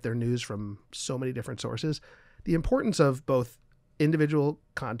people get their news from so many different sources, the importance of both individual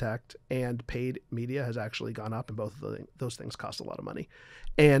contact and paid media has actually gone up, and both of those things cost a lot of money.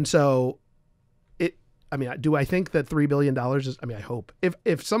 And so do I think that $3 billion is, I hope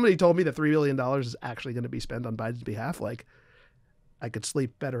if somebody told me that $3 billion is actually going to be spent on Biden's behalf, like I could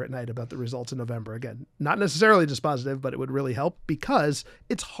sleep better at night about the results in November. Again, not necessarily dispositive, but it would really help because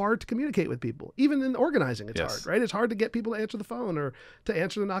it's hard to communicate with people. Even in organizing, it's hard, right? It's hard to get people to answer the phone or to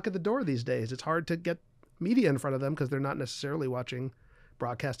answer the knock at the door these days. It's hard to get media in front of them because they're not necessarily watching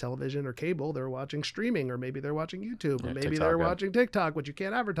broadcast television or cable. They're watching streaming, or maybe they're watching YouTube, or maybe TikTok, they're watching TikTok, which you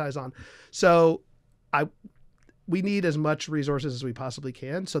can't advertise on. So we need as much resources as we possibly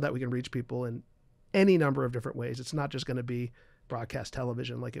can so that we can reach people in any number of different ways. It's not just going to be broadcast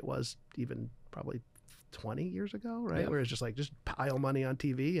television like it was even probably 20 years ago, right? Yeah. Where it's just like, just pile money on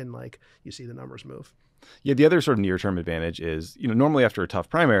TV and like you see the numbers move. Yeah, the other sort of near-term advantage is, normally after a tough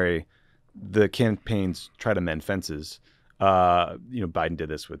primary, the campaigns try to mend fences. Biden did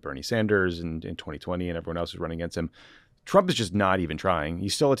this with Bernie Sanders in 2020 and everyone else was running against him. Trump is just not even trying.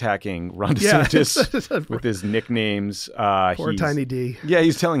 He's still attacking Ron DeSantis with his nicknames. Poor Tiny D. Yeah,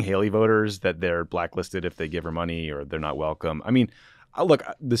 he's telling Haley voters that they're blacklisted if they give her money or they're not welcome. I mean, look,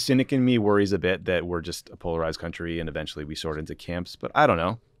 the cynic in me worries a bit that we're just a polarized country and eventually we sort into camps. But I don't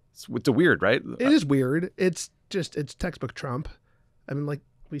know. It's a weird, right? It is weird. It's textbook Trump. I mean, like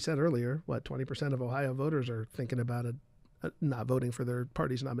we said earlier, 20% of Ohio voters are thinking about not voting for their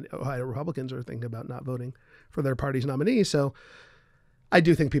party's nominee. Ohio Republicans are thinking about not voting for their party's nominee. So I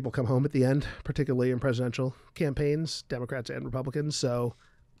do think people come home at the end, particularly in presidential campaigns, Democrats and Republicans. So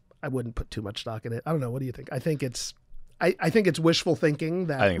I wouldn't put too much stock in it. I don't know. What do you think? I think it's wishful thinking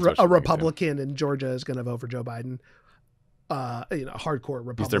that a Republican in Georgia is going to vote for Joe Biden. Hardcore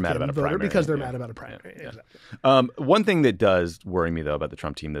Republican mad about a voter primary. Because they're mad about a primary. Yeah. Exactly. One thing that does worry me, though, about the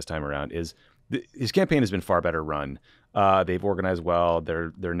Trump team this time around is his campaign has been far better run. They've organized well.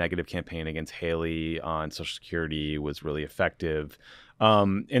 Their negative campaign against Haley on Social Security was really effective.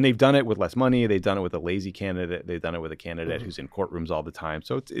 And they've done it with less money. They've done it with a lazy candidate. They've done it with a candidate who's in courtrooms all the time.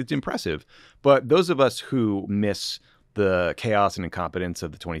 So it's impressive. But those of us who miss the chaos and incompetence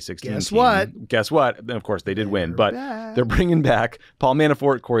of the 2016 team. Guess what? And of course, they did win. But they're bringing back Paul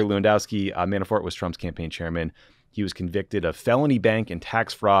Manafort, Corey Lewandowski. Manafort was Trump's campaign chairman. He was convicted of felony bank and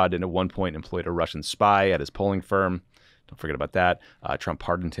tax fraud and at one point employed a Russian spy at his polling firm. Don't forget about that. Trump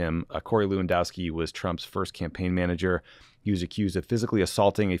pardoned him. Corey Lewandowski was Trump's first campaign manager. He was accused of physically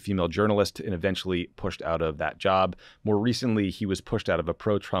assaulting a female journalist and eventually pushed out of that job. More recently, he was pushed out of a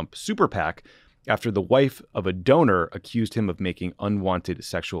pro-Trump super PAC after the wife of a donor accused him of making unwanted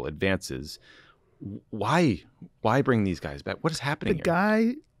sexual advances. Why bring these guys back? What is happening here? The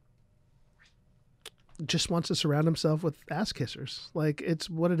guy just wants to surround himself with ass kissers. Like, it's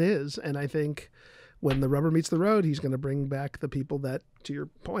what it is. And I think when the rubber meets the road, he's going to bring back the people that, to your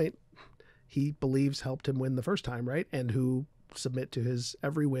point, he believes helped him win the first time, right? And who submit to his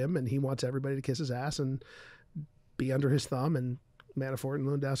every whim, and he wants everybody to kiss his ass and be under his thumb, and Manafort and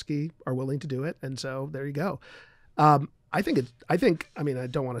Lewandowski are willing to do it. And so there you go. I mean, I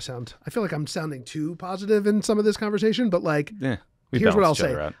don't want to sound, I feel like I'm sounding too positive in some of this conversation, but like, here's what I'll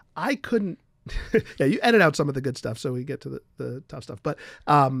say. I couldn't, you edit out some of the good stuff so we get to the tough stuff, but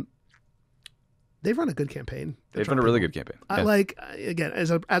they've run a good campaign. They've run a really good campaign. I like, again,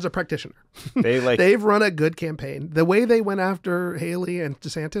 as a practitioner, they've run a good campaign. The way they went after Haley and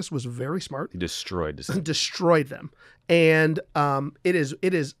DeSantis was very smart. He destroyed DeSantis. Destroyed them. And it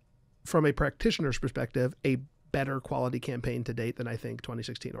is, from a practitioner's perspective, a better quality campaign to date than I think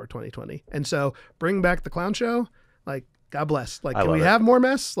 2016 or 2020. And so bring back the clown show. Like, God bless. Like, can we have more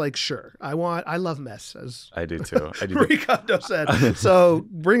mess? Like, sure. I love mess, as I do too. Ricardo said. So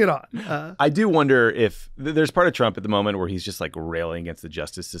bring it on. I do wonder if there's part of Trump at the moment where he's just like railing against the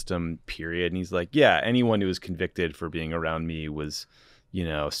justice system, period. And he's like, yeah, anyone who was convicted for being around me was,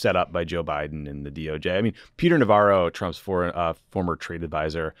 set up by Joe Biden and the DOJ. I mean, Peter Navarro, Trump's former trade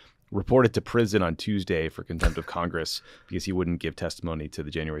advisor, reported to prison on Tuesday for contempt of Congress because he wouldn't give testimony to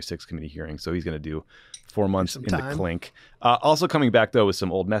the January 6th committee hearing. So he's going to do 4 months in the clink. Also coming back, though, with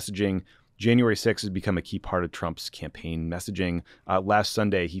some old messaging. January 6th has become a key part of Trump's campaign messaging. Last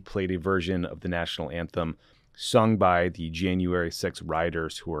Sunday, he played a version of the national anthem sung by the January 6th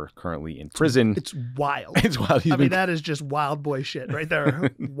rioters who are currently in prison. It's wild. It's wild. I mean, that is just wild boy shit right there.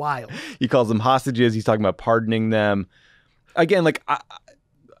 Wild. He calls them hostages. He's talking about pardoning them. Again, like,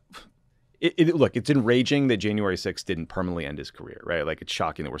 look, it's enraging that January 6th didn't permanently end his career, right? Like, it's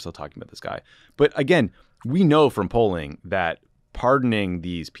shocking that we're still talking about this guy. But again, we know from polling that pardoning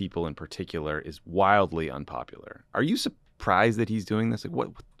these people in particular is wildly unpopular. Are you surprised that he's doing this? Like,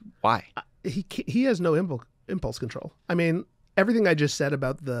 why? He has no impulse control. I mean, everything I just said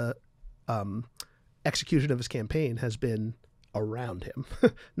about the execution of his campaign has been around him,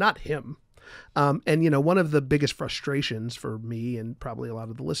 not him. And, one of the biggest frustrations for me and probably a lot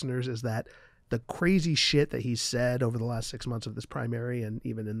of the listeners is that the crazy shit that he's said over the last 6 months of this primary and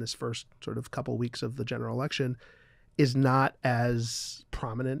even in this first sort of couple weeks of the general election is not as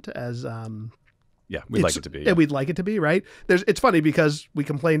prominent as we'd like it to be. Yeah, we'd like it to be, right? It's funny because we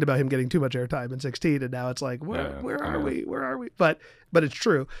complained about him getting too much airtime in 2016, and now it's like, where are we? Where are we? But it's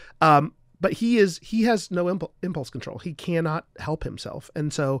true. But he has no impulse control. He cannot help himself.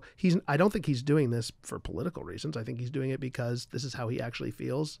 And so I don't think he's doing this for political reasons. I think he's doing it because this is how he actually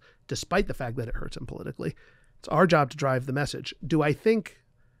feels, despite the fact that it hurts him politically. It's our job to drive the message. Do I think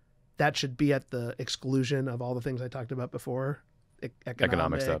that should be at the exclusion of all the things I talked about before?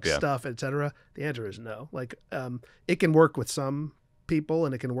 Economic stuff, et cetera. The answer is no. Like, it can work with some people,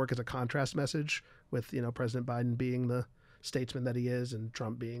 and it can work as a contrast message with, President Biden being the statesman that he is and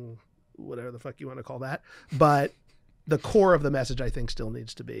Trump being whatever the fuck you want to call that. But the core of the message, I think, still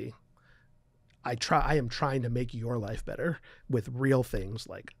needs to be, I am trying to make your life better with real things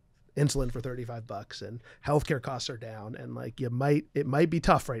like insulin for $35 and healthcare costs are down. And like, it might be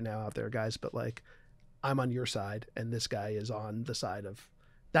tough right now out there, guys, but like, I'm on your side, and this guy is on the side of,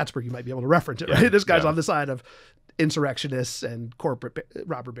 that's where you might be able to reference it, right? This guy's on the side of insurrectionists and corporate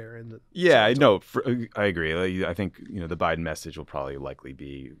robber barons. Yeah, no, I agree. I think, the Biden message will probably likely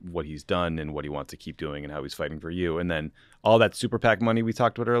be what he's done and what he wants to keep doing and how he's fighting for you. And then all that super PAC money we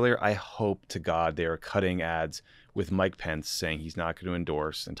talked about earlier, I hope to God they are cutting ads with Mike Pence saying he's not going to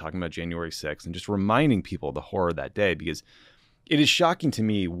endorse and talking about January 6th and just reminding people of the horror of that day, because it is shocking to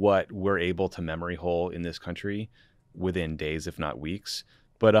me what we're able to memory hole in this country within days, if not weeks.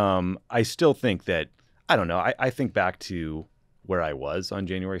 But I still think that, I don't know, I think back to where I was on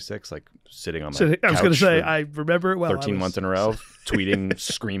January 6th, like sitting on my couch. I was going to say, I remember it well. 13 months in a row, tweeting,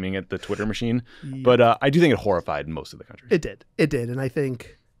 screaming at the Twitter machine. Yeah. But I do think it horrified most of the country. It did. And I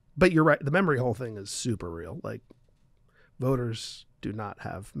think, but you're right, the memory hole thing is super real. Like, voters do not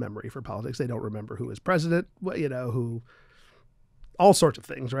have memory for politics. They don't remember who is president, who... all sorts of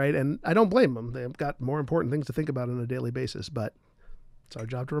things, right? And I don't blame them. They've got more important things to think about on a daily basis, but it's our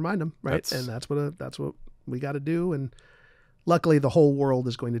job to remind them, right? And that's what we got to do. And luckily, the whole world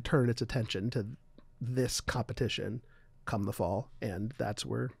is going to turn its attention to this competition come the fall, and that's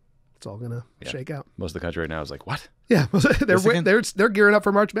where it's all going to shake out. Most of the country right now is like, what? Yeah, they're gearing up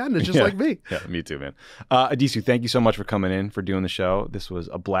for March Madness, just like me. Yeah, me too, man. Addisu, thank you so much for coming in, for doing the show. This was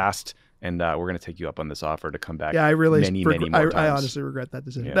a blast. And we're going to take you up on this offer to come back. Yeah, I really many more times. I honestly regret that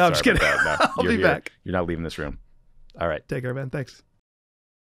decision. Yeah, no, I'm just kidding. No, I'll be back. You're not leaving this room. All right. Take care, man. Thanks.